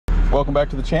Welcome back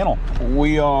to the channel.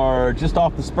 We are just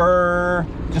off the spur,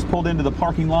 just pulled into the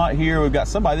parking lot here. We've got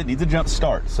somebody that needs a jump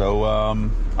start, so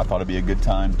I thought it'd be a good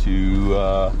time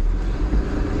to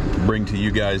bring to you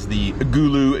guys the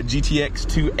Gooloo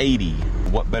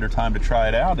GTX280. What better time to try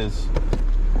it out is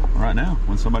right now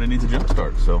when somebody needs a jump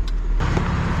start. So,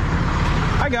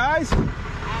 hi guys.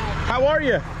 How are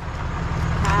you?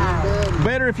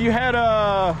 Better if you had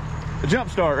a jump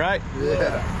start, right?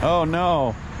 Yeah. Oh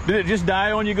no. Did it just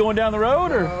die on you going down the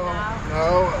road, or?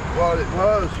 No, what it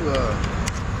was,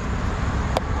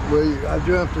 I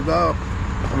jumped it off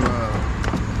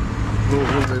when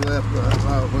we left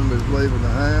when we was leaving the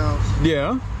house.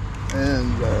 Yeah.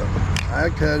 And I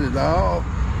cut it off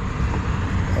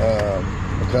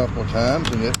a couple of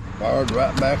times, and it fired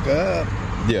right back up.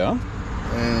 Yeah.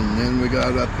 And then we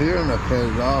got up here, and I cut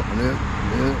it off, and it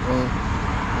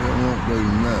won't do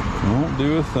nothing. Won't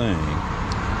do a thing.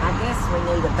 I guess we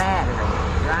need a battery,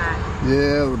 right?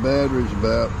 Yeah, the battery's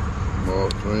about,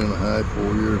 3.5,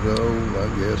 4 years old. I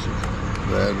guess the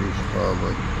battery's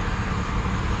probably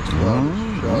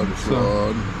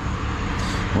shot.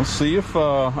 We'll see if,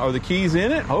 are the keys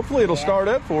in it? Hopefully it'll start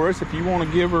up for us if you want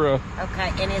to give her a...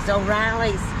 Okay, and is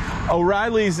O'Reilly's?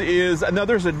 O'Reilly's is, no,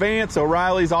 there's Advance,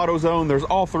 O'Reilly's, AutoZone, there's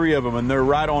all three of them, and they're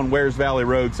right on Wares Valley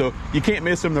Road, so you can't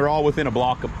miss them. They're all within a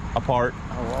block apart.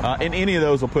 And any of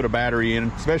those will put a battery in,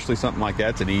 especially something like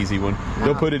that's an easy one.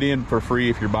 They'll put it in for free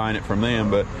if you're buying it from them,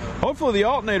 but hopefully the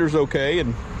alternator's okay.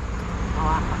 And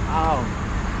I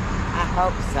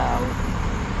hope so.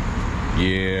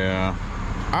 Yeah,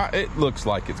 it looks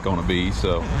like it's going to be,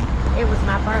 so. It was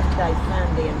my birthday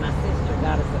Sunday, and my sister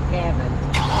got us a cabin.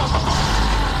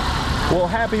 Well,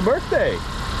 happy birthday.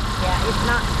 Yeah, it's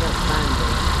not just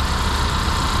Sunday.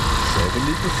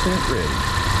 70% ready.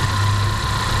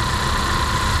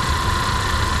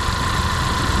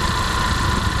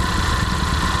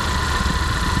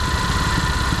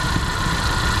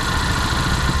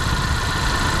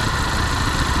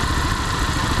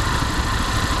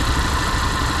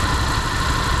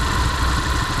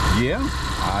 Yeah,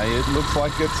 it looks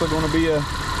like it's going to be a...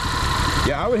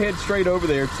 Yeah, I would head straight over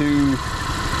there to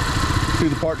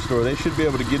the parts store. They should be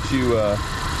able to get you... Are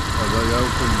they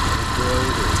open?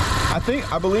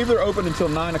 I believe they're open until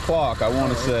 9 o'clock, I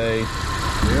want to say.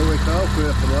 Yeah, we called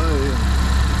AAA.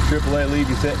 AAA leave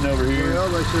you sitting over here? Well,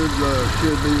 they said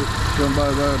should be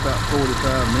somebody there about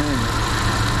 45 minutes.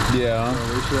 Yeah.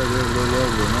 We said they're a little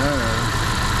over an hour.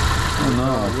 Oh,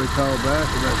 no. We called back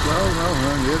and they said, oh, no,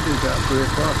 honey, it'll be about 3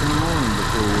 o'clock in the morning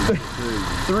before we get to you.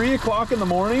 3 o'clock in the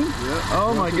morning? Yep.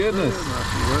 Oh, my goodness. And I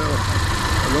said, well,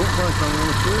 I don't think I want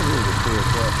to sit here at 3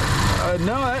 o'clock in the morning.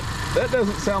 No, that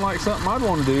doesn't sound like something I'd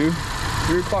want to do.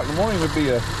 3 o'clock in the morning would be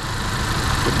a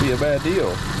bad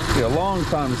deal. It'd be a long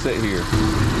time to sit here.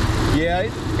 Yeah,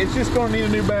 it's just going to need a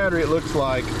new battery, it looks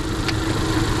like.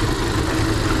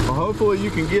 Well, hopefully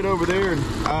you can get over there and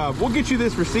we'll get you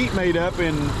this receipt made up,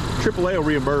 and AAA will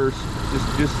reimburse.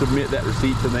 Just submit that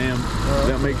receipt to them.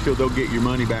 They'll make sure they'll get your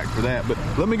money back for that. But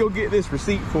let me go get this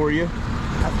receipt for you.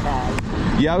 Okay.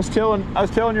 Yeah, I was telling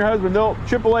your husband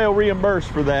AAA will reimburse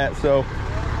for that. So.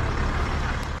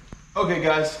 Okay,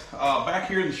 guys, back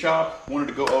here in the shop, wanted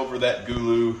to go over that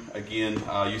Gooloo again.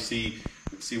 You see,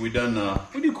 we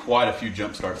do quite a few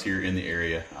jump starts here in the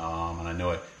area, and I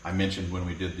know I mentioned when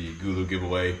we did the Gooloo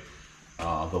giveaway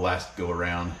the last go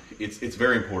around. It's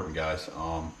very important, guys.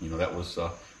 You know, that was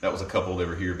a couple that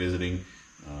were here visiting,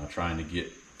 trying to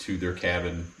get to their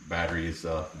cabin batteries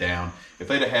down. If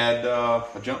they'd have had a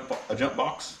jump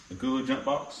box, a Gooloo jump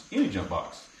box, any jump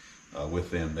box with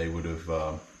them, they would have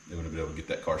been able to get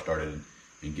that car started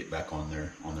and get back on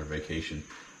their vacation.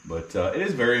 But it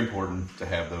is very important to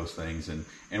have those things,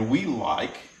 and we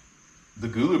like the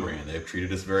Gooloo brand. They've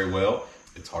treated us very well.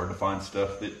 It's hard to find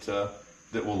stuff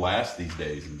that will last these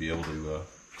days and be able to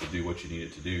do what you need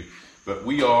it to do. But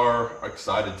we are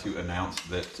excited to announce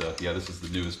that this is the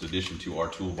newest addition to our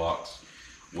toolbox,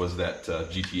 was that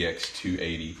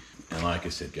GTX280. And like I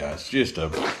said, guys, just a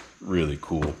really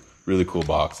cool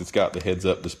box. It's got the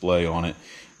heads-up display on it.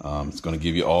 It's going to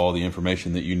give you all the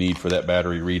information that you need for that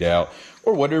battery readout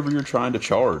or whatever you're trying to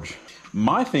charge.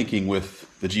 My thinking with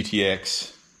the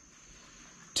GTX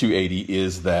 280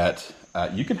 is that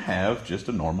you can have just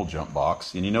a normal jump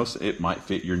box, and it might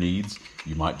fit your needs.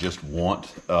 You might just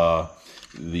want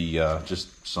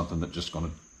just something that's just going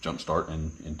to jump start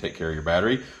and take care of your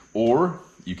battery, or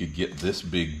you could get this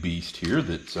big beast here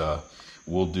that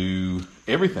will do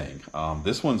everything.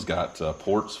 This one's got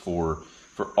ports for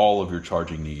all of your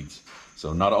charging needs.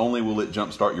 So not only will it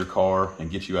jumpstart your car and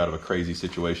get you out of a crazy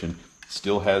situation,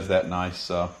 still has that nice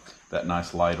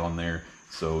light on there.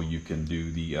 so you can do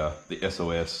the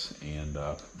SOS and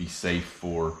be safe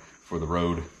for the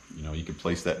road. You know, you can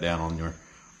place that down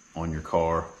on your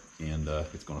car, and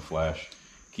it's going to flash,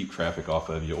 keep traffic off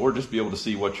of you, or just be able to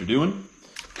see what you're doing.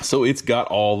 So it's got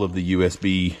all of the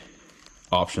USB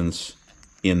options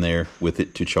in there with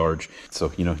it to charge.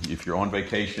 So, you know, if you're on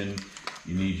vacation,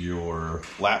 you need your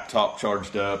laptop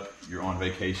charged up. You're on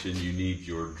vacation, you need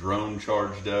your drone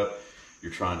charged up.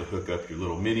 You're trying to hook up your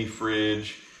little mini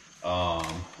fridge. I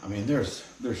mean, there's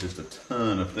just a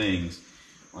ton of things,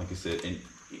 like I said. And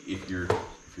if you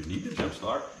need to jump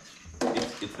start,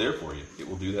 it's there for you. It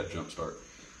will do that jump start.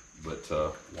 But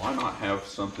why not have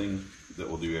something that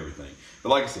will do everything? But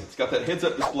like I said, it's got that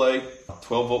heads-up display,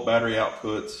 12-volt battery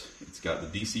outputs. It's got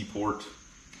the DC port.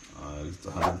 It's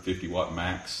 150 watt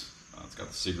max. It's got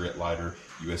the cigarette lighter,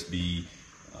 USB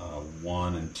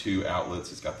 1 and 2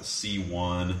 outlets. It's got the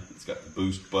C1. It's got the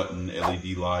boost button,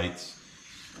 LED lights.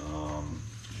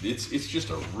 It's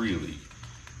just a really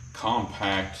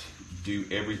compact, do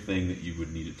everything that you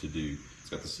would need it to do. It's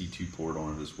got the C2 port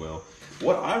on it as well.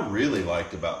 What I really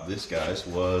liked about this, guys,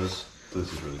 was,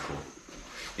 this is really cool.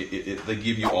 They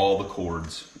give you all the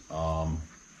cords.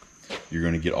 You're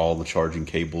going to get all the charging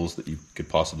cables that you could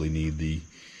possibly need, the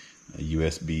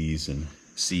USBs and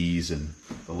Cs and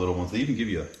the little ones. They even give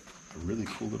you a really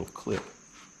cool little clip.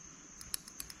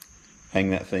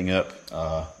 Hang that thing up,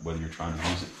 whether you're trying to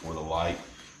use it for the light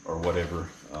or whatever.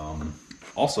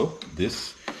 Also,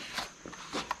 this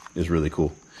is really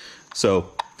cool.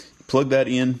 So plug that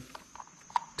in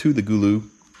to the Gooloo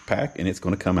pack, and it's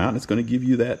going to come out and it's going to give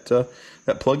you that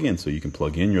that plug-in, so you can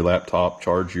plug in your laptop,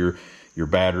 charge your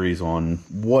batteries on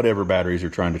whatever batteries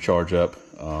you're trying to charge up.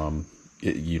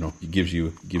 It gives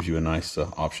you a nice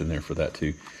option there for that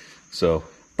too. So,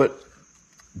 but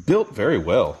built very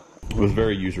well. It was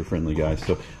very user friendly, guys.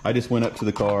 So I just went up to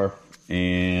the car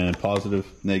and positive,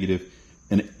 negative,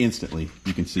 and instantly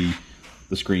you can see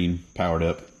the screen powered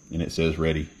up and it says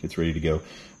ready. It's ready to go.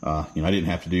 I didn't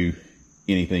have to do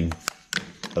anything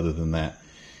other than that.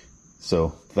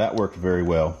 So that worked very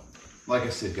well. Like I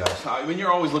said, guys,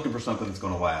 you're always looking for something that's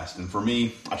going to last. And for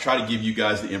me, I try to give you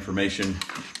guys the information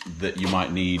that you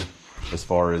might need as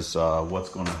far as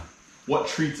what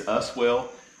treats us well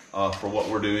for what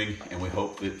we're doing. And we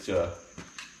hope that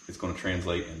it's going to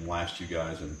translate and last you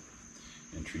guys and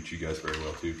treat you guys very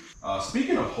well too.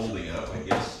 Speaking of holding up, I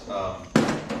guess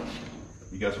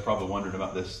you guys are probably wondering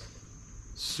about this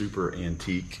super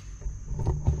antique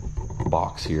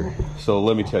box here. So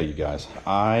let me tell you guys,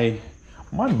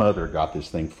 my mother got this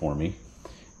thing for me,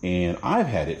 and I've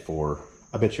had it for,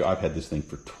 I bet you I've had this thing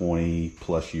for 20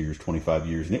 plus years, 25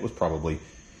 years, and it was probably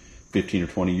 15 or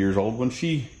 20 years old when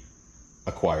she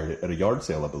acquired it at a yard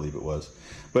sale, I believe it was.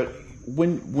 But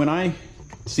when I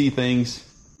see things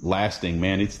lasting,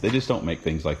 man, they just don't make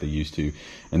things like they used to.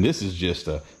 And this is just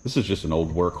an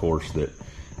old workhorse that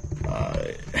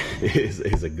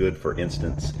is a good, for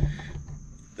instance.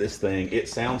 This thing, it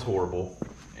sounds horrible,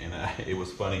 and it was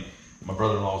funny. My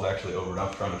brother-in-law was actually over, and I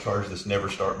was trying to charge this Never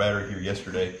Start battery here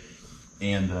yesterday,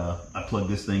 and I plugged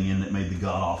this thing in, and it made the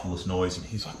god-awfulest noise, and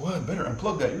he's like, well, better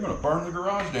unplug that, you're going to burn the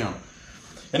garage down.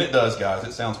 And it does, guys.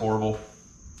 It sounds horrible.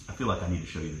 I feel like I need to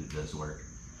show you that it does work.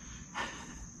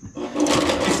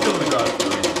 It's still in the garage for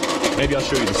a reason. Maybe I'll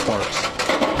show you the sparks.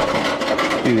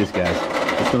 Do this, guys.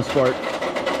 It's going to spark.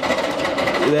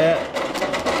 See that?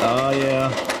 Oh, yeah.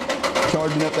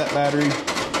 Charging up that battery,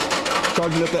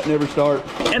 charging up that Never Start.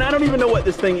 And I don't even know what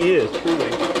this thing is,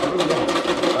 truly. I really don't.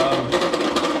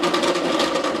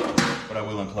 But I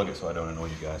will unplug it so I don't annoy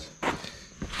you guys.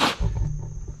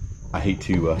 I hate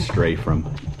to stray from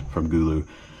Gooloo,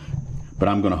 but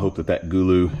I'm going to hope that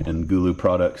Gooloo and Gooloo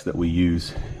products that we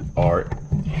use are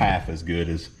half as good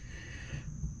as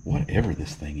whatever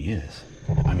this thing is.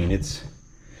 I mean, it's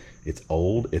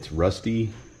old, it's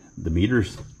rusty, the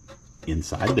meter's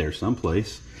inside there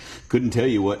someplace. Couldn't tell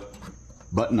you what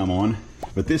button I'm on,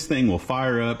 but this thing will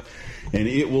fire up and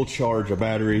it will charge a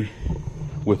battery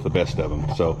with the best of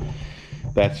them. So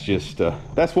that's just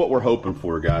that's what we're hoping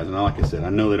for, guys. And like I said, I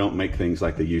know they don't make things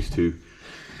like they used to,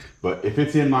 but if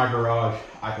it's in my garage,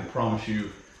 I can promise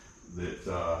you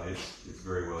that it's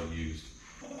very well used.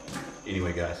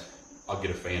 Anyway, guys, I'll get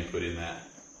a fan put in that,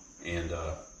 and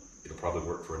it'll probably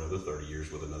work for another 30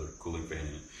 years with another cooling fan in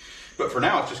it. But for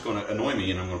now, it's just going to annoy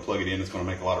me, and I'm going to plug it in. It's going to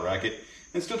make a lot of racket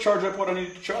and still charge up what I need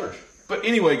it to charge. But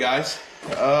anyway, guys,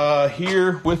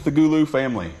 here with the Gooloo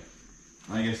family,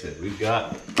 like I said, we've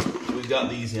got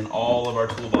these in all of our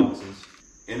toolboxes,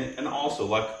 and also,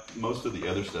 like most of the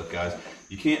other stuff, guys,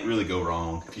 you can't really go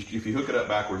wrong. If you hook it up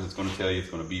backwards, it's going to tell you, it's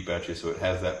going to beep at you, so it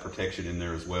has that protection in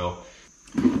there as well.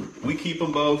 We keep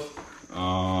them both.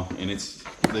 and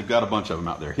they've got a bunch of them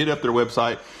out there. Hit up their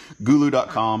website,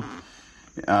 Gooloo.com.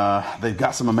 They've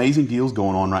got some amazing deals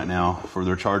going on right now for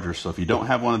their chargers. So if you don't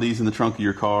have one of these in the trunk of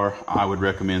your car, I would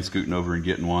recommend scooting over and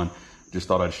getting one. Just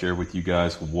thought I'd share with you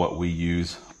guys what we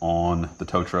use on the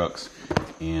tow trucks,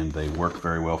 and they work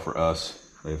very well for us.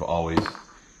 They've always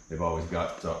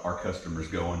got our customers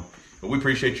going. But we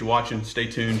appreciate you watching. Stay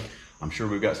tuned. I'm sure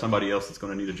we've got somebody else that's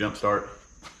going to need a jump start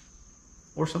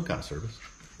or some kind of service.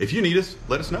 If you need us,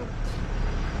 let us know.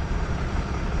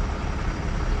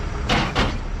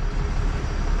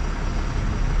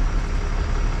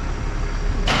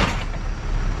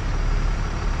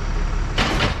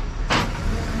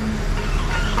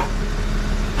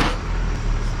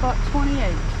 Spot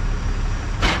 28.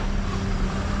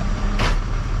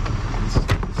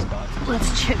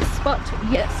 Let's check spot.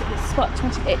 Yes, it is spot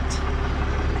 28.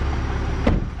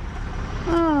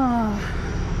 Oh,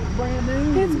 Brand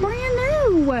new. it's brand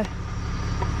new.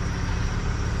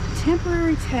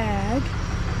 Temporary tag.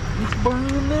 It's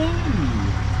brand new.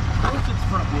 Of course it's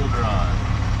front wheel drive.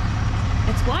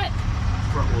 It's what?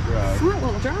 Front wheel drive. Front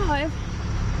wheel drive.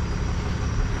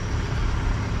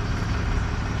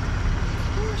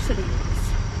 Of course it is.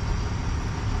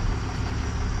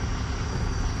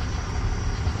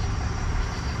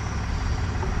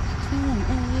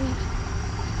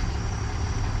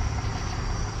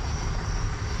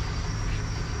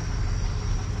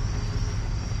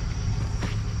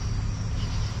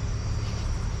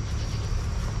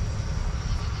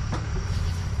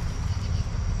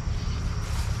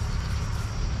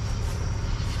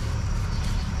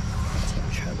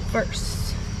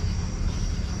 First.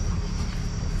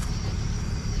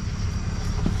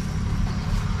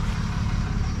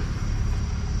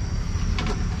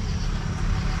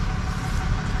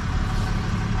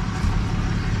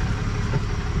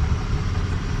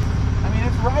 I mean,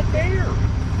 it's right there.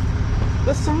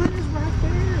 The sign is right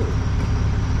there.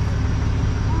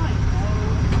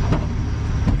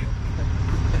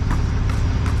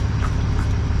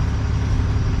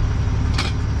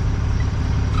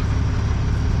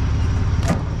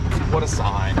 What a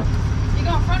sign. You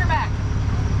going front or back?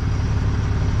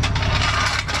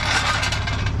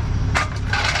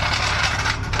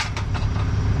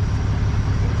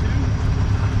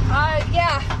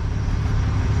 Yeah.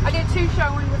 I did 2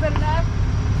 showing. Was that enough?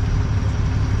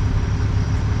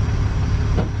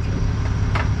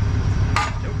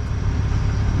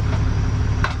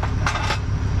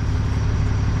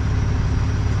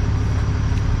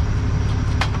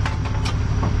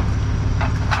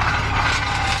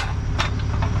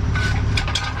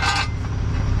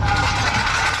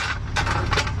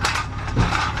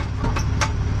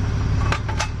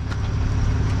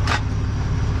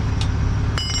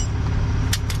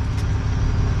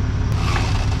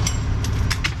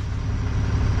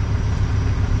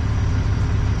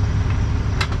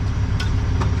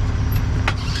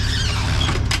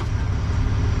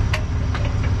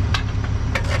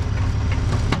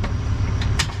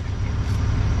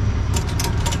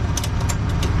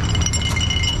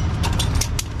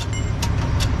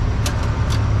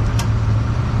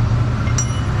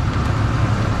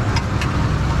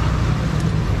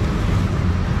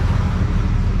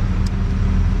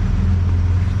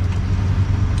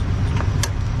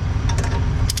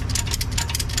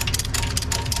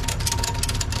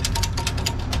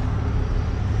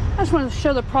 I just wanted to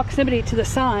show the proximity to the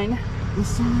sign. The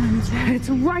sign is right. It's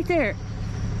right there.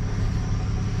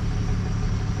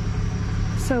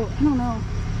 So, I don't know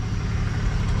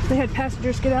if they had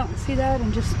passengers get out and see that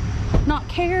and just not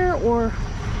care, or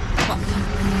what.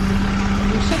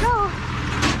 We should go.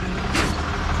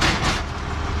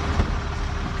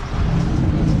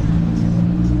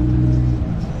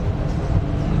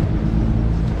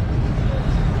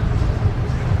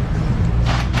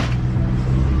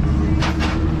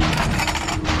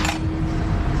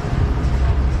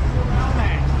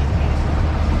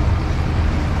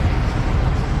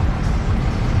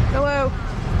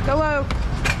 Hello.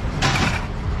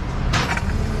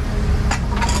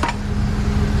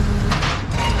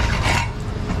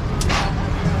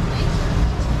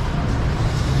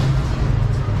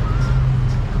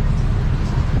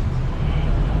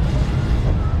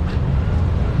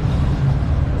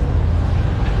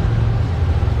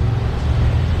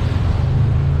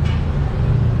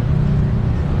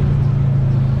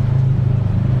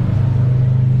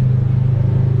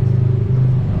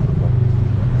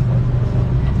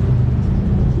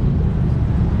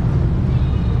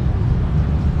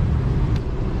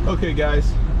 Okay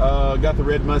guys, got the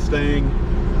red Mustang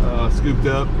scooped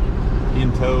up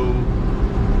in tow.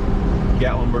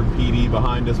 Gatlinburg PD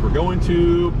behind us. We're going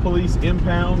to police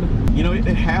impound. You know, it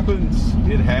happens.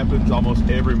 It happens almost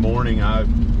every morning.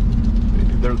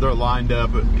 They're lined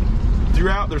up.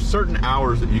 Throughout, there's certain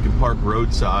hours that you can park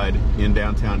roadside in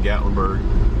downtown Gatlinburg,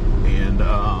 and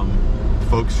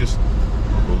folks just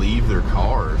leave their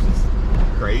cars. It's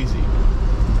crazy.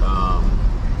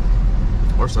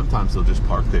 Or sometimes they'll just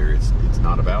park there. It's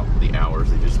not about the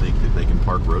hours. They just think that they can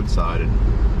park roadside, and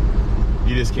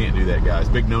you just can't do that, guys.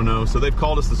 Big no-no. So they've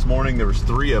called us this morning. There was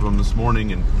 3 of them this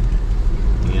morning, and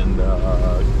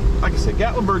like I said,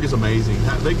 Gatlinburg is amazing.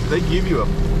 They give you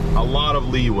a lot of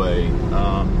leeway.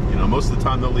 You know, most of the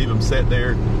time they'll leave them set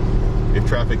there if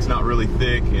traffic's not really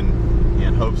thick,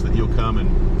 in hopes that you'll come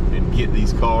and get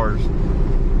these cars.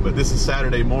 But this is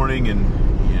Saturday morning, and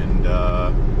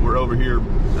we're over here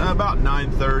about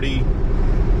 9:30,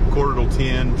 quarter till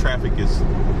 10. Traffic is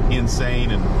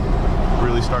insane and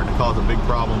really starting to cause a big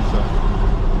problem.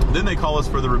 So then they call us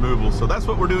for the removal. So that's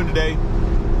what we're doing today.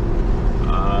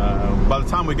 By the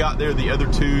time we got there, the other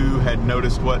 2 had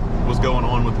noticed what was going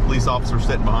on with the police officer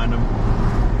sitting behind them.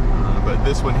 But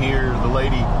this one here, the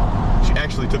lady, she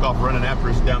actually took off running after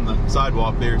us down the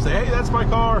sidewalk there and said, "Hey, that's my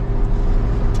car."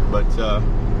 But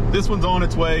this one's on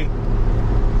its way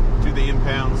to the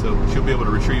impound, so she'll be able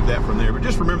to retrieve that from there. But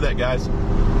just remember that, guys.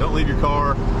 Don't leave your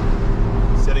car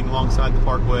sitting alongside the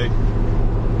parkway.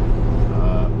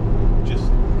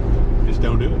 Just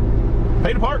don't do it.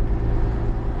 Pay to park.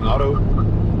 Auto.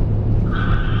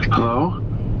 Hello?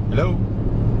 Hello?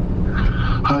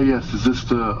 Hi, yes. Is this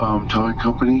the towing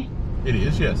company? It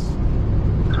is, yes.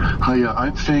 Hi, yeah.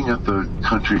 I'm staying at the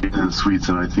Country Inn Suites,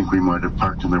 and I think we might have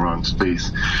parked in the wrong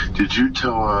space. Did you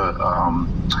tow a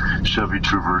Chevy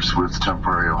Traverse with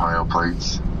temporary Ohio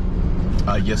plates?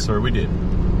 Yes, sir, we did.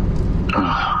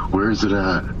 Where is it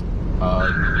at?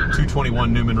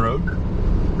 221 Newman Road.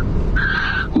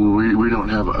 We don't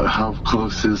have how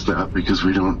close is that? Because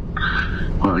we don't.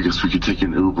 Well, I guess we could take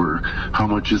an Uber. How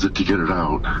much is it to get it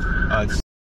out? It's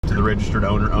to the registered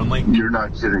owner only. You're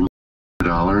not kidding.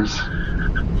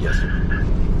 $? Yes, sir.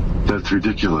 That's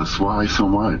ridiculous. Why so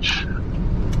much?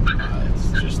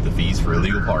 It's just the fees for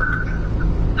illegal park.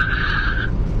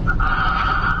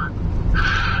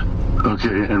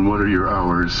 Okay, and what are your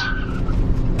hours?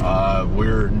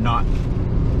 We're not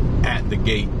at the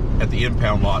gate at the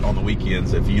impound lot on the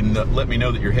weekends. If you let me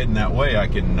know that you're heading that way, I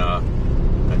can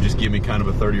just give me kind of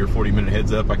a 30 or 40 minute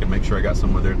heads up. I can make sure I got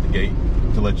someone there at the gate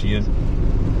to let you in.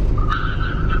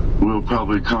 We'll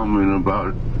probably come in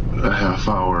about a half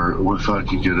hour if I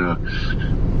can get a.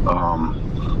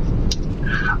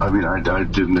 I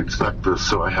didn't expect this,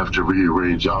 so I have to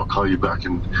rearrange. I'll call you back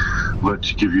and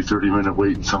give you 30-minute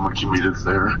wait, and someone can meet us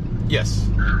there. Yes.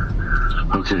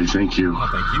 Okay, thank you. Oh,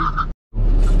 thank you.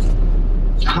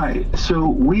 Hi, so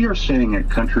we are staying at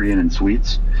Country Inn and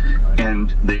Suites,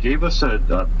 and they gave us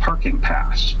a parking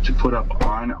pass to put up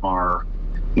on our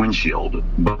windshield,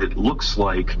 but it looks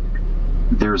like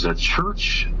there's a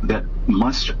church that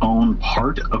must own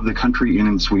part of the Country Inn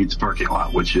and Suites parking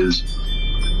lot, which is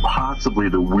possibly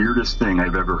the weirdest thing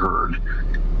I've ever heard.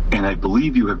 And I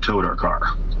believe you have towed our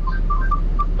car.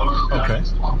 Okay.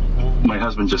 My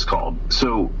husband just called.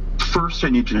 So first I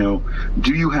need to know,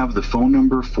 do you have the phone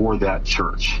number for that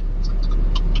church?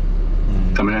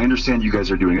 I mean, I understand you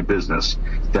guys are doing a business.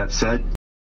 That said,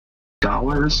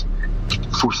 $,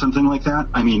 for something like that?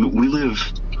 I mean, we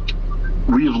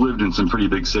have lived in some pretty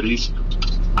big cities.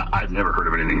 I've never heard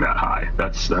of anything that high.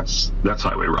 That's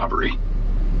highway robbery.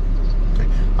 Okay.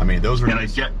 I mean, those are. And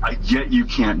I get you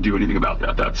can't do anything about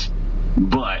that.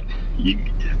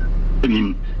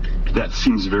 That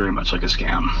seems very much like a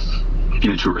scam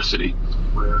in a tourist city.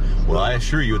 Well, I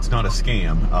assure you, it's not a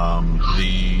scam.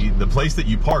 The place that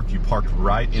you parked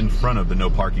right in front of the no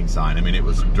parking sign. I mean, it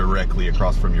was directly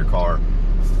across from your car.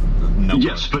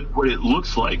 Yes, but what it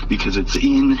looks like, because it's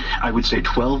in, I would say,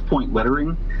 12-point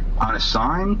lettering on a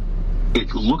sign,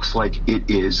 it looks like it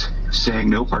is saying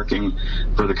no parking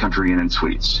for the Country Inn and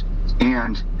Suites.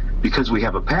 And because we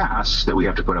have a pass that we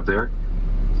have to put up there,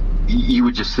 you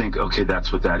would just think, okay,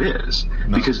 that's what that is.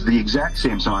 No. Because the exact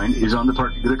same sign is on the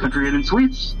Country Inn and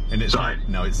Suites side.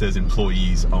 No, it says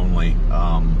employees only.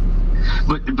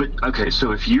 But okay,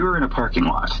 so if you're in a parking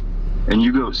lot, and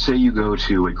you go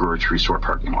to a grocery store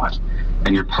parking lot,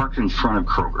 and you're parked in front of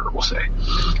Kroger, we'll say,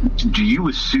 do you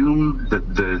assume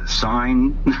that the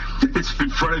sign that's in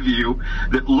front of you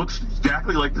that looks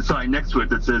exactly like the sign next to it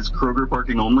that says Kroger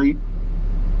parking only,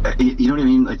 you know what I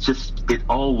mean? It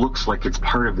all looks like it's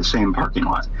part of the same parking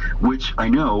lot, which I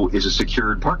know is a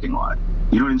secured parking lot.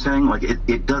 You know what I'm saying? Like,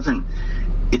 it doesn't,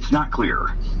 it's not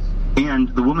clear.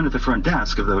 And the woman at the front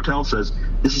desk of the hotel says,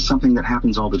 this is something that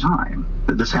happens all the time.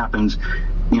 That this happens,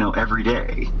 every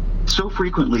day. So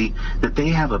frequently that they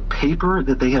have a paper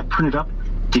that they have printed up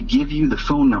to give you the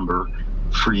phone number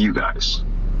for you guys.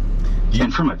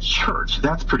 And from a church,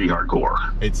 that's pretty hardcore.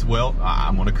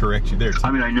 I'm going to correct you there.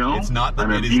 I know. It's not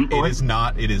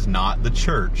it is not the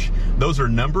church. Those are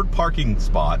numbered parking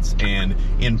spots, and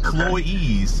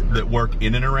employees that work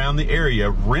in and around the area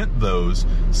rent those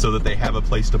so that they have a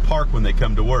place to park when they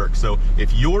come to work. So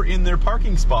if you're in their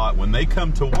parking spot when they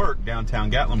come to work downtown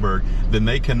Gatlinburg, then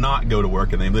they cannot go to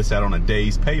work and they miss out on a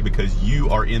day's pay because you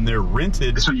are in their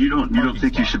rented. So you don't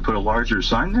think you should put a larger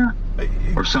sign there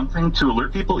or something to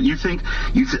alert people?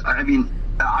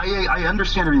 I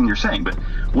understand everything you're saying, but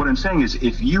what I'm saying is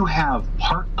if you have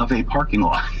part of a parking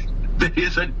lot that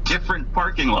is a different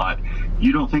parking lot,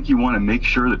 you don't think you want to make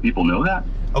sure that people know that?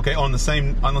 Okay, on the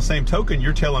same token,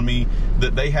 you're telling me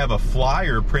that they have a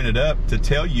flyer printed up to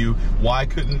tell you. Why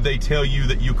couldn't they tell you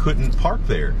that you couldn't park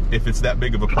there if it's that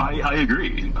big of a problem? I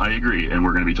agree, and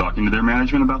we're going to be talking to their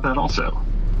management about that also.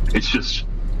 It's just,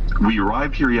 we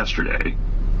arrived here yesterday,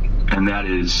 and that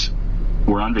is,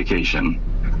 we're on vacation.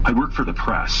 I work for the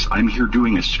press. I'm here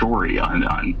doing a story on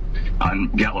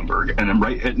Gatlinburg, and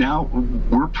right now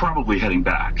we're probably heading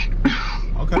back.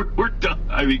 Okay. We're done.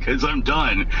 Because I'm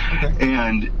done, okay.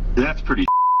 And that's pretty.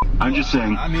 I'm just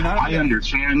saying. I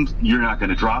understand you're not going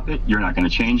to drop it. You're not going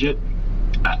to change it.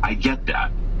 I get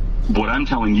that. What I'm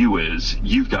telling you is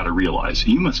you've got to realize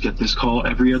you must get this call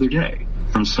every other day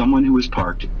from someone who was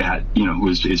parked at, who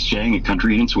is staying at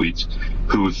Country Inn Suites,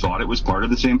 who thought it was part of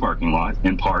the same parking lot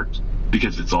and parked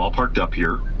because it's all parked up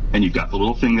here, and you've got the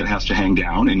little thing that has to hang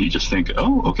down, and you just think,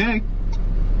 oh, okay.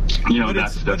 But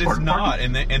it's not,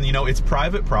 and it's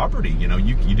private property.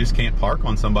 You just can't park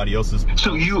on somebody else's.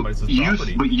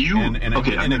 property.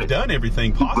 And have done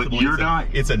everything possible. But you're not.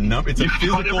 It's a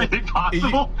physical. Done everything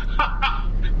possible.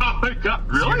 Oh my God!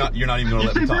 Really? So you're not even going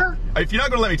to let me talk. If you're not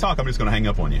going to let me talk, I'm just going to hang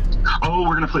up on you. Oh,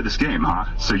 we're going to play this game, huh?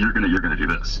 So you're going to do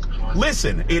this.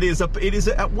 Listen, it is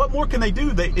what more can they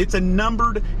do? It's a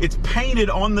numbered. It's painted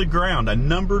on the ground, a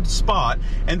numbered spot,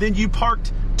 and then you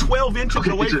parked 12 inches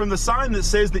away from the sign that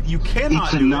says that you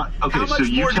cannot do it. Okay, how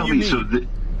much more do you need?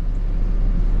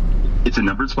 It's a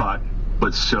numbered spot,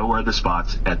 but so are the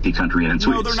spots at the Country Inn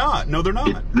Suites. No, they're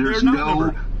not. There's no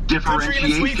numbered. Differentiation.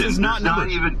 Country Inn Suites is not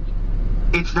numbered.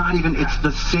 It's not even. It's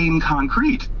the same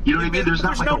concrete. You know what I mean? There's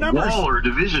not like a wall or a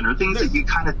division or things that you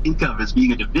kind of think of as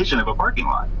being a division of a parking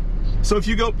lot. So if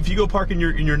you go park in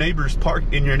your neighbor's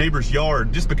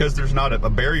yard, just because there's not a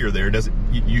barrier there,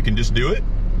 you can just do it?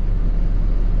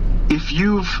 If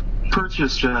you've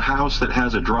purchased a house that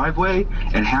has a driveway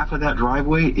and half of that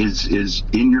driveway is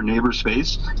in your neighbor's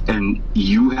space, and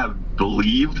you have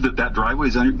believed that driveway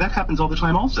is on, that happens all the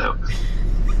time also.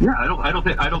 Yeah, I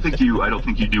don't think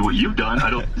you do what you've done.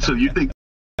 So you think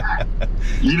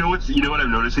you know what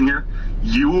I'm noticing here?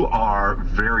 You are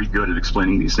very good at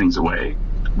explaining these things away,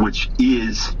 which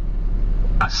is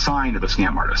a sign of a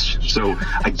scam artist. So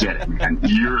I get it, man.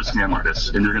 You're a scam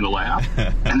artist, and you're going to laugh,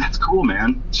 and that's cool,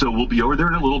 man. So we'll be over there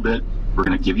in a little bit. We're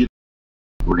going to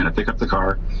pick up the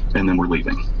car, and then we're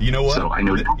leaving. You know what? So I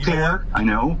know you don't care. I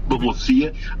know, but we'll see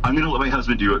it. I'm going to let my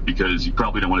husband do it because you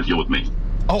probably don't want to deal with me.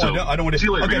 Oh, so, I don't want to. See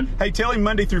you later, okay. Man. Hey, tell him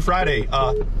Monday through Friday.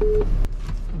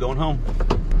 Going home.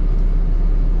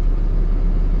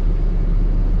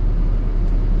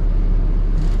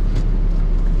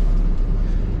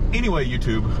 Anyway,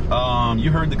 YouTube,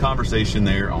 you heard the conversation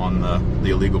there on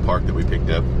the illegal park that we picked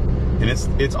up, and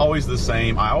it's always the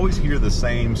same. I always hear the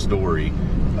same story.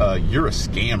 You're a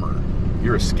scammer.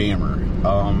 You're a scammer.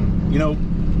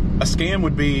 A scam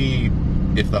would be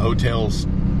if the hotel's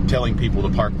telling people to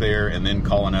park there and then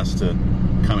calling us to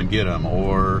come and get them,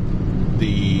 or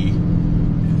they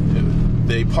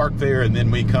park there and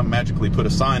then we come magically put a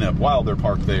sign up while they're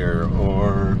parked there,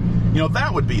 or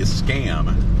that would be a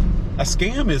scam. A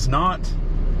scam is not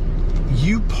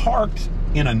you parked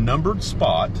in a numbered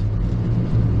spot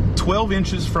 12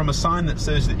 inches from a sign that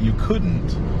says that you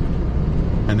couldn't,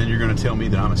 and then you're going to tell me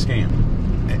that I'm a scam.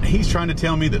 And he's trying to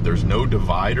tell me that there's no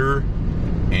divider,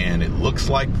 and it looks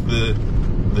like the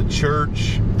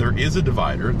church. There is a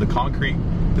divider, the concrete.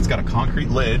 It's got a concrete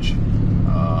ledge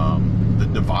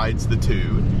that divides the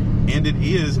two, and it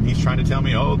is. And he's trying to tell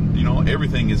me,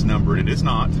 everything is numbered. It is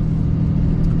not.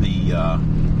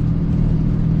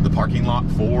 The parking lot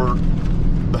for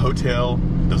the hotel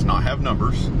does not have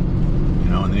numbers,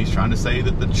 and then he's trying to say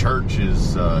that the church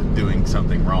is doing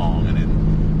something wrong,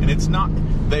 and it's not.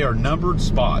 They are numbered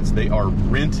spots. They are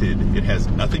rented. It has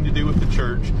nothing to to do with the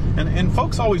church. And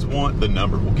folks always want the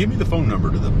number. Well, give me the phone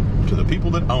number to the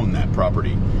people that own that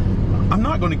property. I'm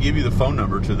not going to give you the phone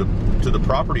number to the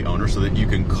property owner so that you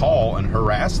can call and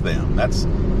harass them. That's,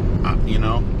 you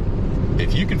know,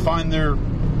 if you can find their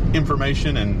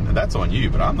information, and that's on you,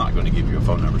 but I'm not going to give you a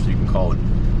phone number so you can call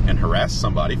and harass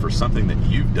somebody for something that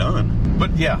you've done.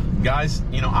 But yeah, guys,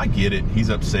 you know, I get it. He's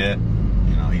upset.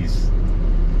 You know, he's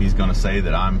going to say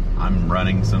that I'm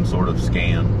running some sort of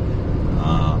scam.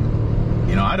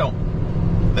 You know,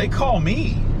 they call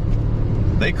me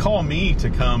to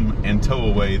come and tow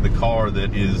away the car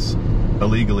that is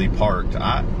illegally parked.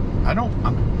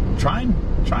 I'm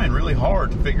trying really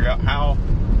hard to figure out how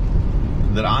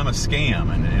that I'm a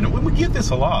scam, and we get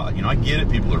this a lot. You know, I get it.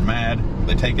 People are mad.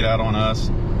 They take it out on us.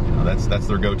 You know, that's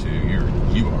their go-to.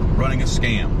 You are running a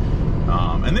scam.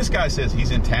 And this guy says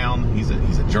he's in town. He's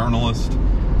a journalist,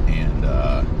 and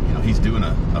you know, he's doing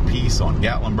a piece on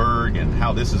Gatlinburg and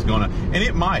how this is gonna. And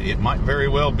it might very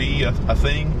well be a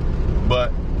thing.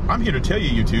 But I'm here to tell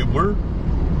you, YouTube, we're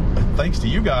thanks to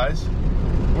you guys,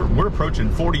 we're approaching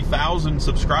 40,000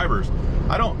 subscribers.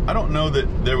 I don't know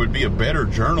that there would be a better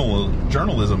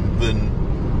journalism than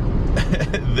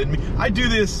me. I do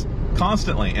this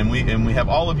constantly, and we have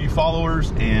all of you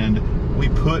followers, and we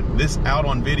put this out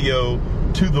on video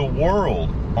to the world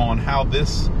on how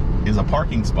this is a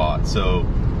parking spot. So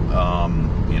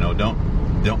you know,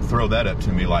 don't throw that up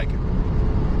to me like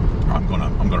I'm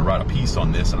gonna write a piece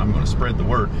on this and I'm gonna spread the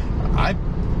word.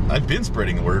 I've been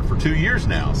spreading the word for 2 years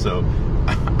now, so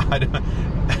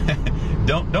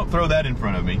don't throw that in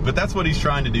front of me. But that's what he's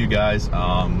trying to do, guys. You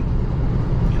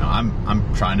know,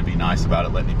 I'm trying to be nice about it,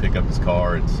 letting him pick up his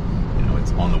car. It's, you know,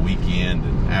 it's on the weekend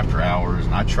and after hours,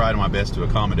 and I try my best to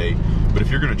accommodate. But if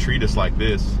you're going to treat us like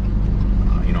this,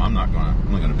 you know, I'm not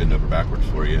gonna bend over backwards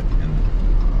for you,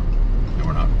 and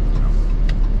we're not, you know,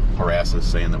 harass us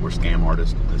saying that we're scam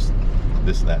artists, this,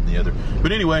 that, and the other.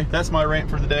 But anyway, that's my rant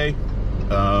for the day.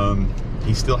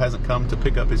 He still hasn't come to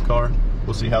pick up his car.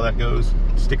 We'll see how that goes.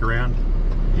 Stick around.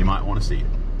 You might want to see it.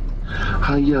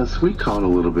 Hi, yes, we called a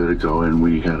little bit ago, and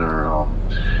we had our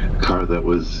car that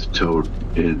was towed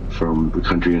in from the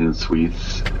Country Inn and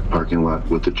Suites parking lot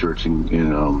with the church, and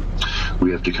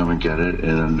we have to come and get it.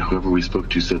 And whoever we spoke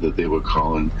to said that they would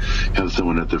call and have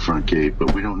someone at the front gate,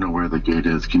 but we don't know where the gate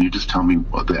is. Can you just tell me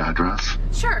what the address?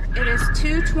 Sure. It is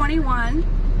 221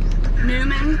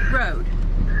 Newman Road.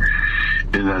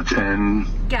 And that's in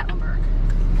Gatlinburg.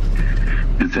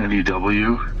 It's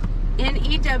N-E-W?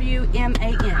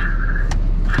 N-E-W-M-A-N.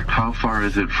 How far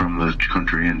is it from the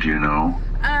Country Inn, do you know?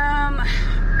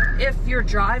 If you're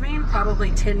driving,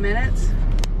 probably 10 minutes.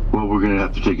 Well, we're going to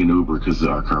have to take an Uber because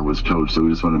our car was towed, so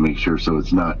we just want to make sure. So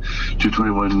it's not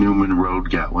 221 Newman Road,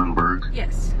 Gatlinburg?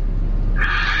 Yes.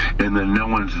 And then no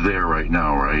one's there right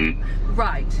now, right?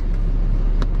 Right.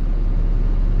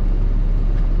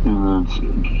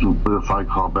 But if I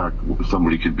call back,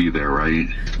 somebody could be there, right?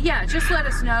 Yeah, just let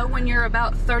us know when you're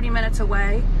about 30 minutes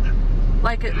away.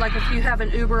 Like if you have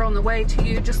an Uber on the way to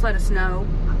you, just let us know.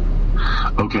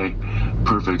 Okay,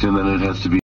 perfect. And then it has to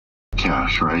be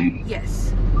cash, right?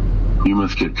 Yes. You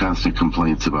must get constant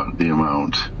complaints about the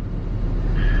amount.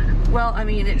 Well, I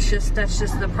mean, that's just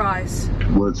the price.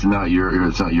 Well, it's not your,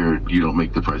 you don't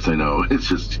make the price, I know. It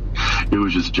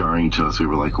was just jarring to us. We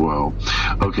were like, whoa.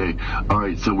 Okay, all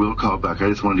right, so we'll call back. I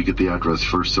just wanted to get the address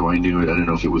first so I knew it. I didn't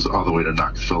know if it was all the way to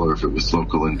Knoxville or if it was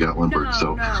local in Gatlinburg.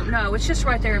 No, it's just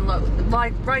right there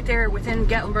right there within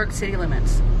Gatlinburg city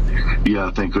limits.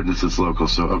 Yeah, thank goodness it's local.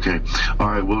 So, okay. All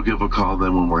right, we'll give a call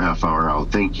then when we're half hour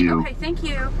out. Thank you. Okay, thank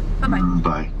you. Bye-bye.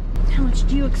 Bye. How much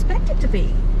do you expect it to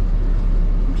be?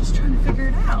 I'm just trying to figure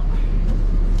it out.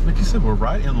 Like you said, we're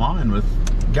right in line with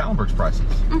Gatlinburg's prices.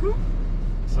 Mm-hmm.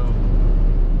 So,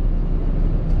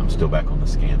 I'm still back on the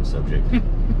scam subject.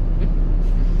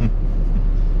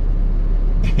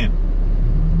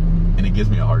 and it gives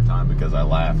me a hard time because I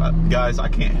laugh. Guys, I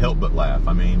can't help but laugh.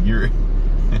 I mean, you're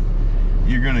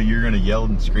gonna yell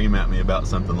and scream at me about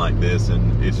something like this,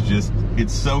 and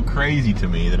it's so crazy to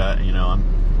me that I'm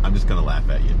just gonna laugh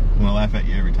at you. I'm gonna laugh at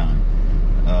you every time.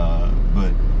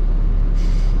 But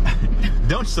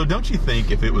don't you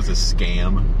think if it was a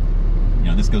scam,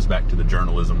 this goes back to the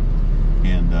journalism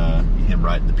and him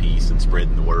writing the piece and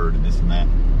spreading the word and this and that.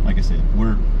 Like I said,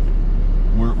 we're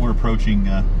approaching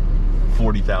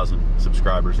 40,000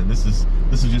 subscribers, and this is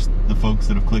just the folks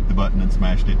that have clicked the button and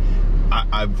smashed it.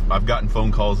 I've gotten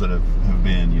phone calls that have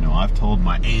been, I've told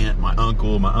my aunt, my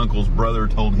uncle, my uncle's brother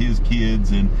told his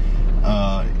kids, and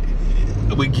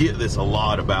we get this a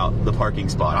lot about the parking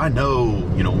spot. I know,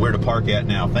 where to park at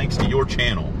now, thanks to your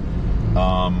channel.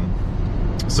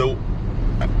 So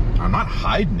I'm not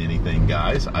hiding anything,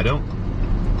 guys. I don't.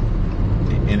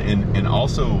 And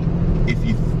also,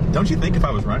 don't you think if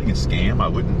I was running a scam, I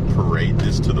wouldn't parade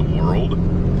this to the world?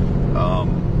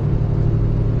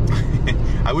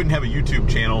 I wouldn't have a YouTube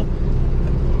channel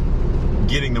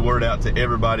getting the word out to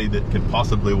everybody that could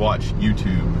possibly watch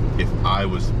YouTube if I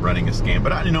was running a scam.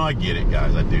 But I get it,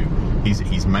 guys. I do.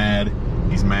 He's mad.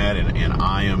 He's mad, and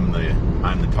I'm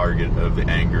the target of the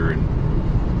anger.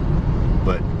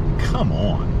 But come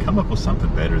on, come up with something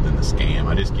better than the scam.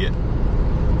 I just get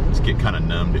kind of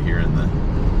numb to hearing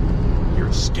you're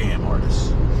a scam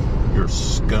artist. You're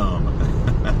scum.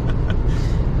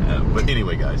 But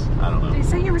anyway, guys, I don't know. Did you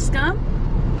say you were scum?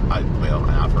 Well,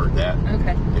 I've heard that.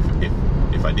 Okay.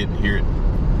 If I didn't hear it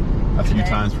a few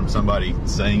times from somebody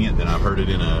saying it, then I've heard it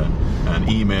in an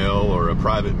email or a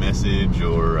private message,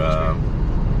 or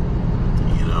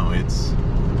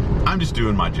I'm just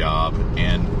doing my job,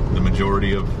 and the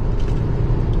majority of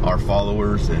our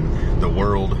followers and the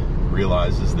world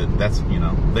realizes that that's,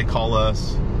 they call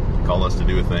us to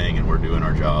do a thing, and we're doing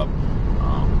our job.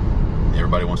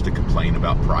 Everybody wants to complain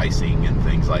about pricing and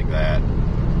things like that.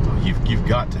 You've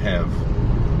got to have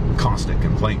constant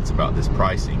complaints about this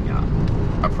pricing.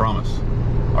 I promise,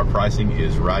 our pricing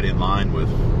is right in line with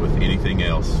anything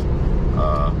else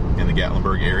in the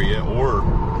Gatlinburg area or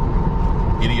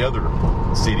any other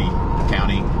city,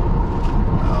 county.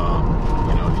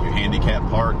 If you handicap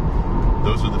park,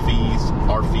 those are the fees.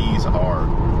 Our fees are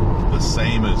the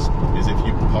same as if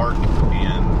you park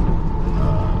in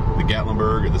the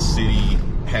Gatlinburg, or the city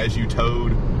has you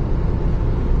towed.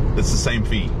 It's the same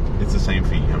fee. It's the same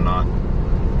fee.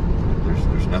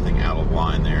 There's nothing out of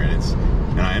line there,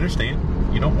 and I understand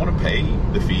you don't want to pay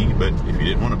the fee, but if you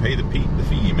didn't want to pay the fee,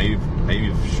 you maybe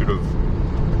should have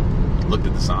looked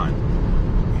at the sign.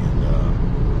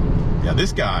 And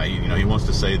this guy, he wants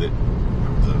to say that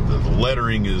the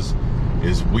lettering is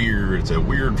weird. It's a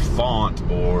weird font,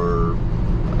 or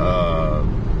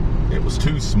it was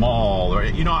too small, or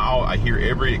I hear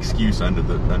every excuse under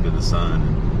the sun.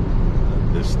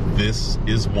 And this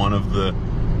is one of the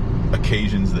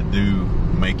occasions that do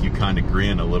make you kind of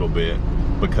grin a little bit,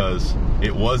 because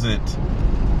it wasn't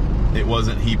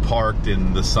he parked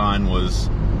and the sign was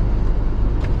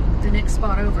the next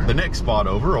spot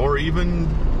over, or even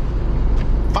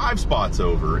 5 spots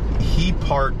over. He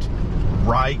parked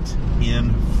right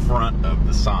in front of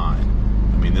the sign.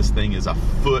 I mean, this thing is a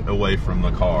foot away from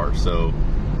the car, so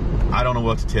I don't know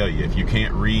what to tell you. If you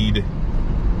can't read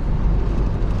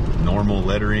normal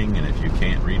lettering, and if you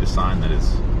can't read a sign that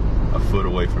is a foot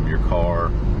away from your car,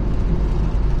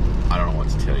 I don't know what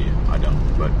to tell you. I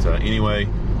don't. But anyway,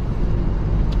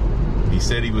 he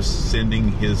said he was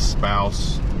sending his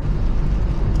spouse.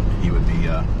 He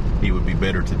would be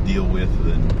better to deal with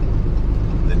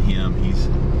than him. He's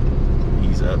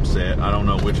upset. I don't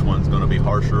know which one's going to be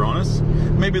harsher on us.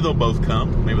 Maybe they'll both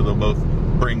come. Maybe they'll both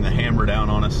bring the hammer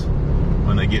down on us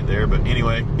when they get there. But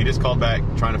anyway, he just called back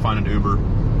trying to find an Uber.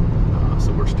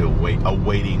 So we're still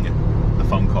awaiting the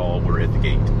phone call. We're at the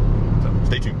gate. So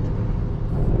stay tuned.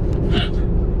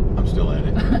 I'm still at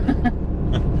it.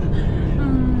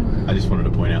 I just wanted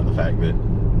to point out the fact that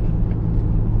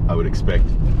I would expect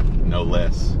no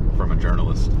less from a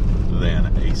journalist than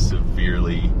a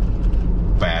severely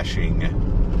bashing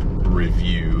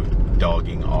review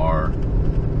dogging our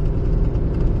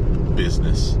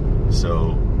business.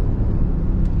 So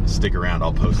stick around.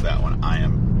 I'll post that one. I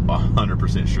am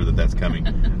 100% sure that that's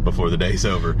coming before the day's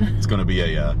over. It's going to be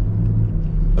a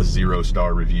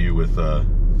 0-star review with a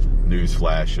news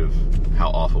flash of how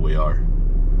awful we are.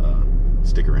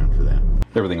 Stick around for that.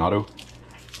 Everything auto.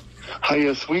 Hi,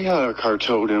 yes, we had our car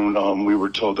towed, and we were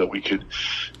told that we could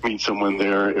meet someone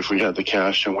there if we had the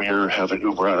cash, and we have an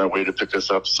Uber on our way to pick us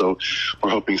up, so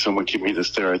we're hoping someone can meet us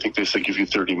there. I think they said give you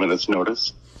 30 minutes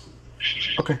notice.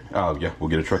 Okay. Yeah, we'll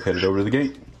get a truck headed over to the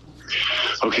gate.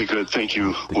 Okay, good. Thank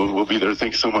you. We'll be there.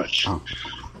 Thanks so much. Oh.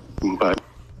 Bye.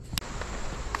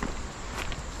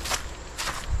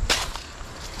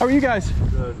 How are you guys?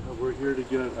 Good. We're here to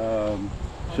get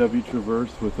Chevy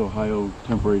Traverse with Ohio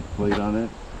temporary plate on it.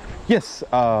 Yes.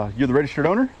 You're the registered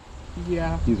owner?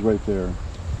 Yeah. He's right there.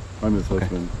 I'm his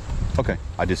husband. Okay.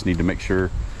 I just need to make sure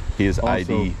his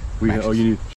ID. We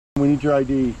need your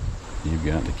ID. You've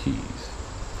got the keys.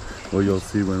 Well, you'll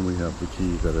see when we have the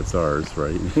key that it's ours,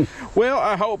 right? Well,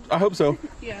 I hope so.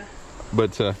 Yeah.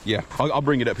 But yeah, I'll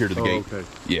bring it up here to the gate. Okay.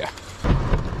 Yeah.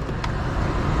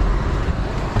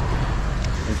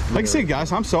 Like I said,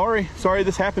 guys, I'm sorry. Sorry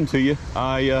this happened to you.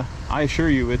 I assure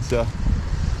you, it's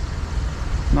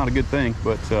not a good thing.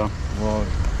 But well,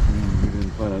 we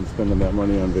didn't plan on spending that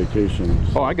money on vacation.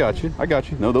 So. Oh, I got you.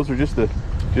 No, those are just the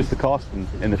just the cost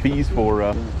and the fees for.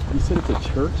 You said it's a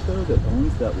church though that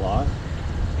owns that lot.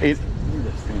 It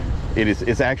is.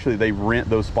 It's actually they rent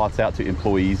those spots out to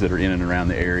employees that are in and around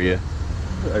the area.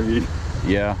 I mean,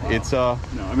 yeah, wow. It's No,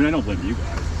 I mean I don't blame you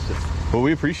guys. It's just. Well,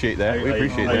 we appreciate that. We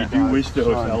appreciate that. I do wish the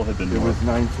hotel had been. It was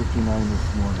 9:59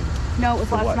 this morning. No, it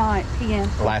was last night, p.m.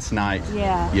 Last night.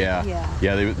 Yeah.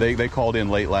 They called in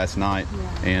late last night,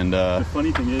 and the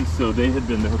funny thing is, so they had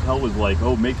been. The hotel was like,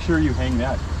 oh, make sure you hang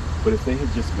that. But if they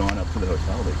had just gone up to the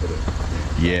hotel, they could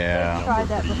have. Yeah. They've tried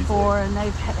that before, and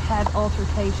they've had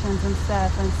altercations and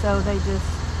stuff, and so they just.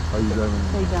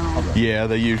 They don't. Yeah,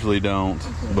 they usually don't.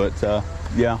 But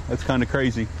yeah, that's kind of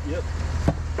crazy. Yep.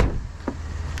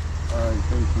 All right,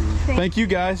 thank you. Thank you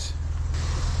guys.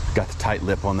 Got the tight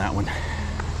lip on that one.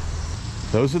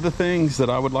 Those are the things that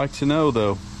I would like to know,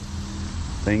 though.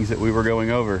 Things that we were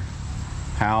going over.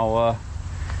 How,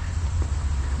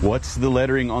 what's the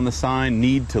lettering on the sign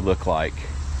need to look like?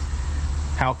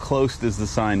 How close does the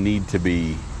sign need to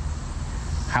be?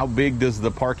 How big does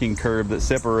the parking curb that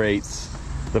separates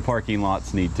the parking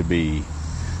lots need to be?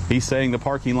 He's saying the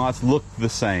parking lots look the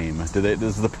same.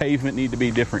 Does the pavement need to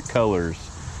be different colors?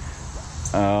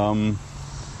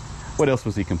 What else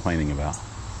was he complaining about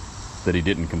that he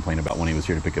didn't complain about when he was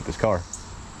here to pick up his car? He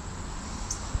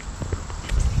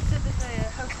said that the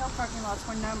hotel parking lots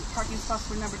were parking spots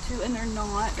were number 2, and they're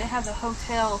not. They have the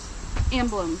hotel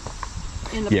emblem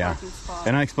in the parking spot.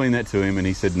 And I explained that to him, and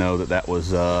he said no, that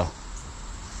was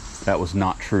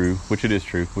not true, which it is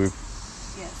true.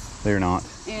 Yes. They're not.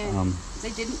 And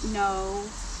they didn't know.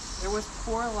 There was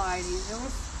poor lighting. There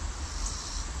was.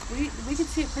 We could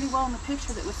see it pretty well in the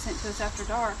picture that was sent to us after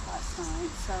dark last night,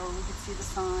 so we could see the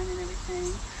sign and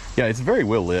everything. Yeah, it's very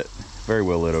well lit. Very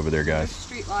well lit over there, guys.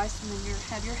 There's street lights, and then you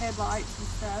have your headlights and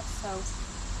stuff,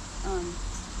 so...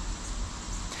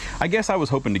 I guess I was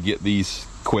hoping to get these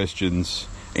questions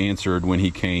answered when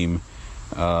he came.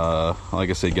 Like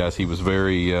I said, guys, he was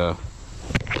very,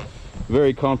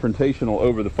 very confrontational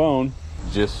over the phone.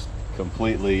 Just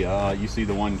completely, you see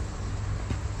the one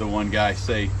guy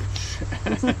say...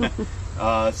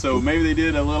 so maybe they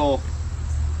did a little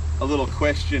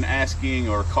question asking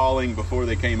or calling before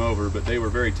they came over, but they were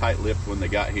very tight-lipped when they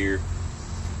got here.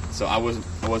 So I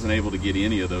wasn't able to get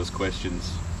any of those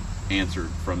questions answered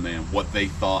from them. What they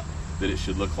thought that it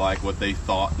should look like, what they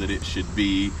thought that it should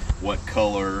be, what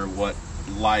color, what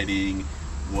lighting,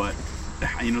 what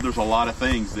there's a lot of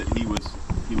things that he was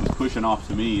pushing off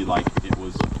to me like it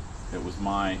was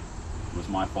my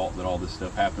fault that all this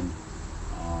stuff happened.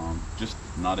 Just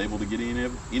not able to get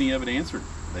any of it answered.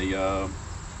 They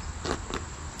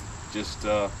just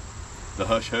the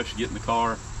hush get in the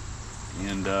car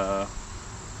and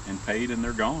paid, and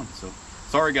they're gone. So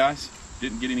sorry guys,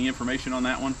 didn't get any information on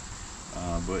that one,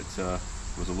 but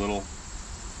was a little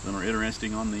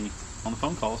interesting on the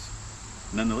phone calls,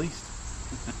 none the least.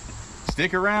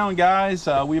 Stick around, guys.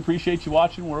 We appreciate you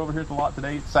watching. We're over here at the lot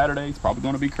today. It's Saturday. It's probably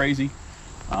going to be crazy.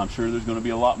 I'm sure there's going to be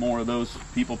a lot more of those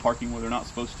people parking where they're not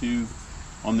supposed to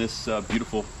on this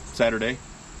beautiful Saturday.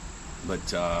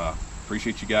 But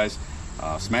appreciate you guys.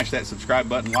 Smash that subscribe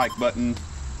button, like button,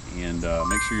 and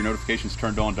make sure your notifications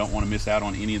turned on. Don't want to miss out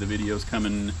on any of the videos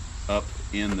coming up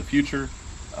in the future.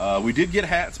 We did get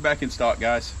hats back in stock,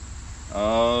 guys.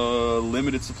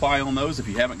 Limited supply on those. If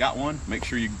you haven't got one, make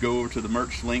sure you go over to the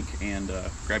merch link and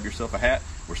grab yourself a hat.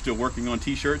 We're still working on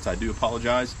t-shirts. I do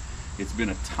apologize. It's been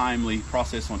a timely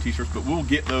process on t-shirts, but we'll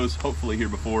get those hopefully here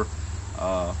before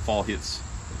fall hits.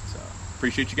 But,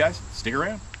 appreciate you guys. Stick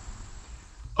around.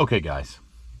 Okay, guys.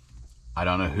 I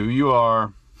don't know who you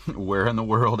are, where in the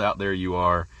world out there you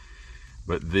are,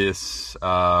 but this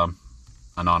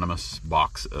anonymous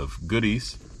box of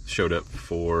goodies showed up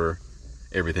for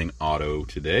Everything Auto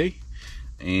today.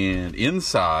 And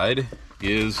inside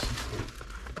is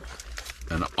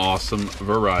an awesome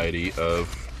variety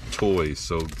of toys.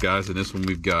 So guys, in this one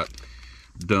we've got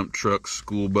dump trucks,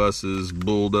 school buses,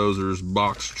 bulldozers,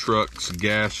 box trucks,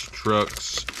 gas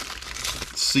trucks,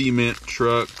 cement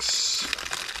trucks.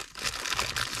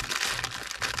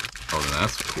 Oh,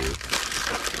 that's cool.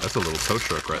 That's a little tow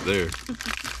truck right there.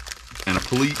 And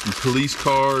police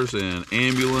cars and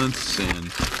ambulance, and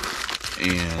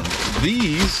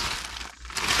these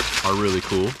are really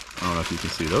cool. I don't know if you can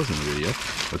see those in the video,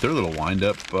 but they're little wind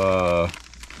up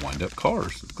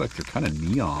cars. Look like they're kind of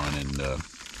neon, and I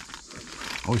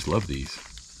always love these.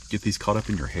 Get these caught up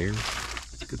in your hair.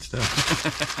 Good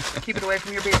stuff. Keep it away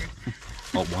from your beard.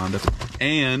 All wound up.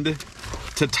 And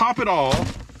to top it all,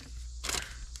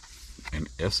 an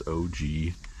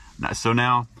SOG. So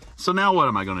now what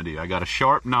am I going to do? I got a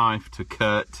sharp knife to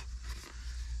cut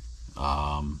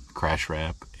crash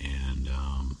wrap and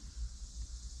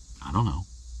I don't know.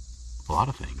 A lot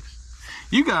of things.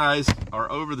 You guys are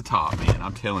over the top, man.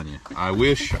 I'm telling you. I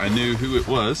wish I knew who it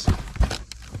was,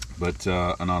 but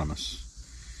anonymous.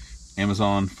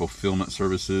 Amazon Fulfillment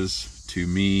Services to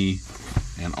me,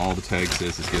 and all the tag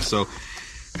says is gift. So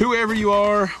whoever you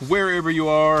are, wherever you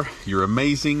are, you're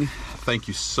amazing. Thank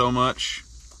you so much.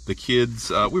 The kids,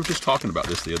 we were just talking about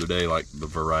this the other day, like the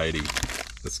variety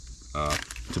that's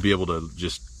to be able to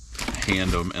just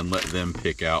hand them and let them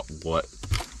pick out what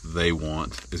they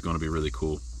want is going to be really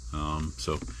cool.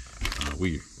 So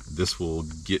this will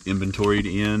get inventoried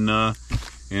in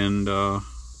and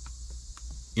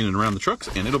around the trucks,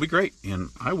 and it'll be great. And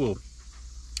I will,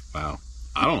 wow,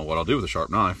 I don't know what I'll do with a sharp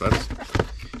knife.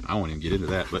 I won't even get into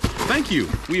that. But thank you.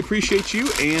 We appreciate you,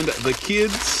 and the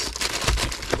kids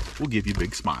will give you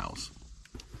big smiles.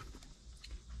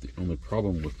 The only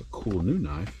problem with the cool new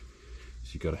knife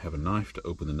is you got to have a knife to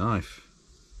open the knife.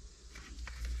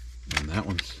 And that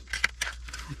one's,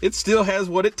 it still has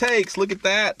what it takes. Look at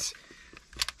that.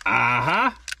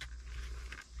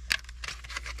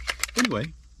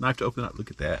 Anyway, knife to open it up. Look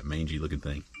at that mangy looking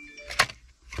thing.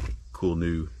 Cool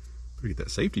new. Get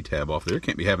that safety tab off there.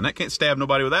 Can't be having that. Can't stab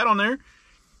nobody with that on there.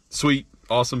 Sweet.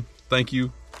 Awesome. Thank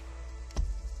you.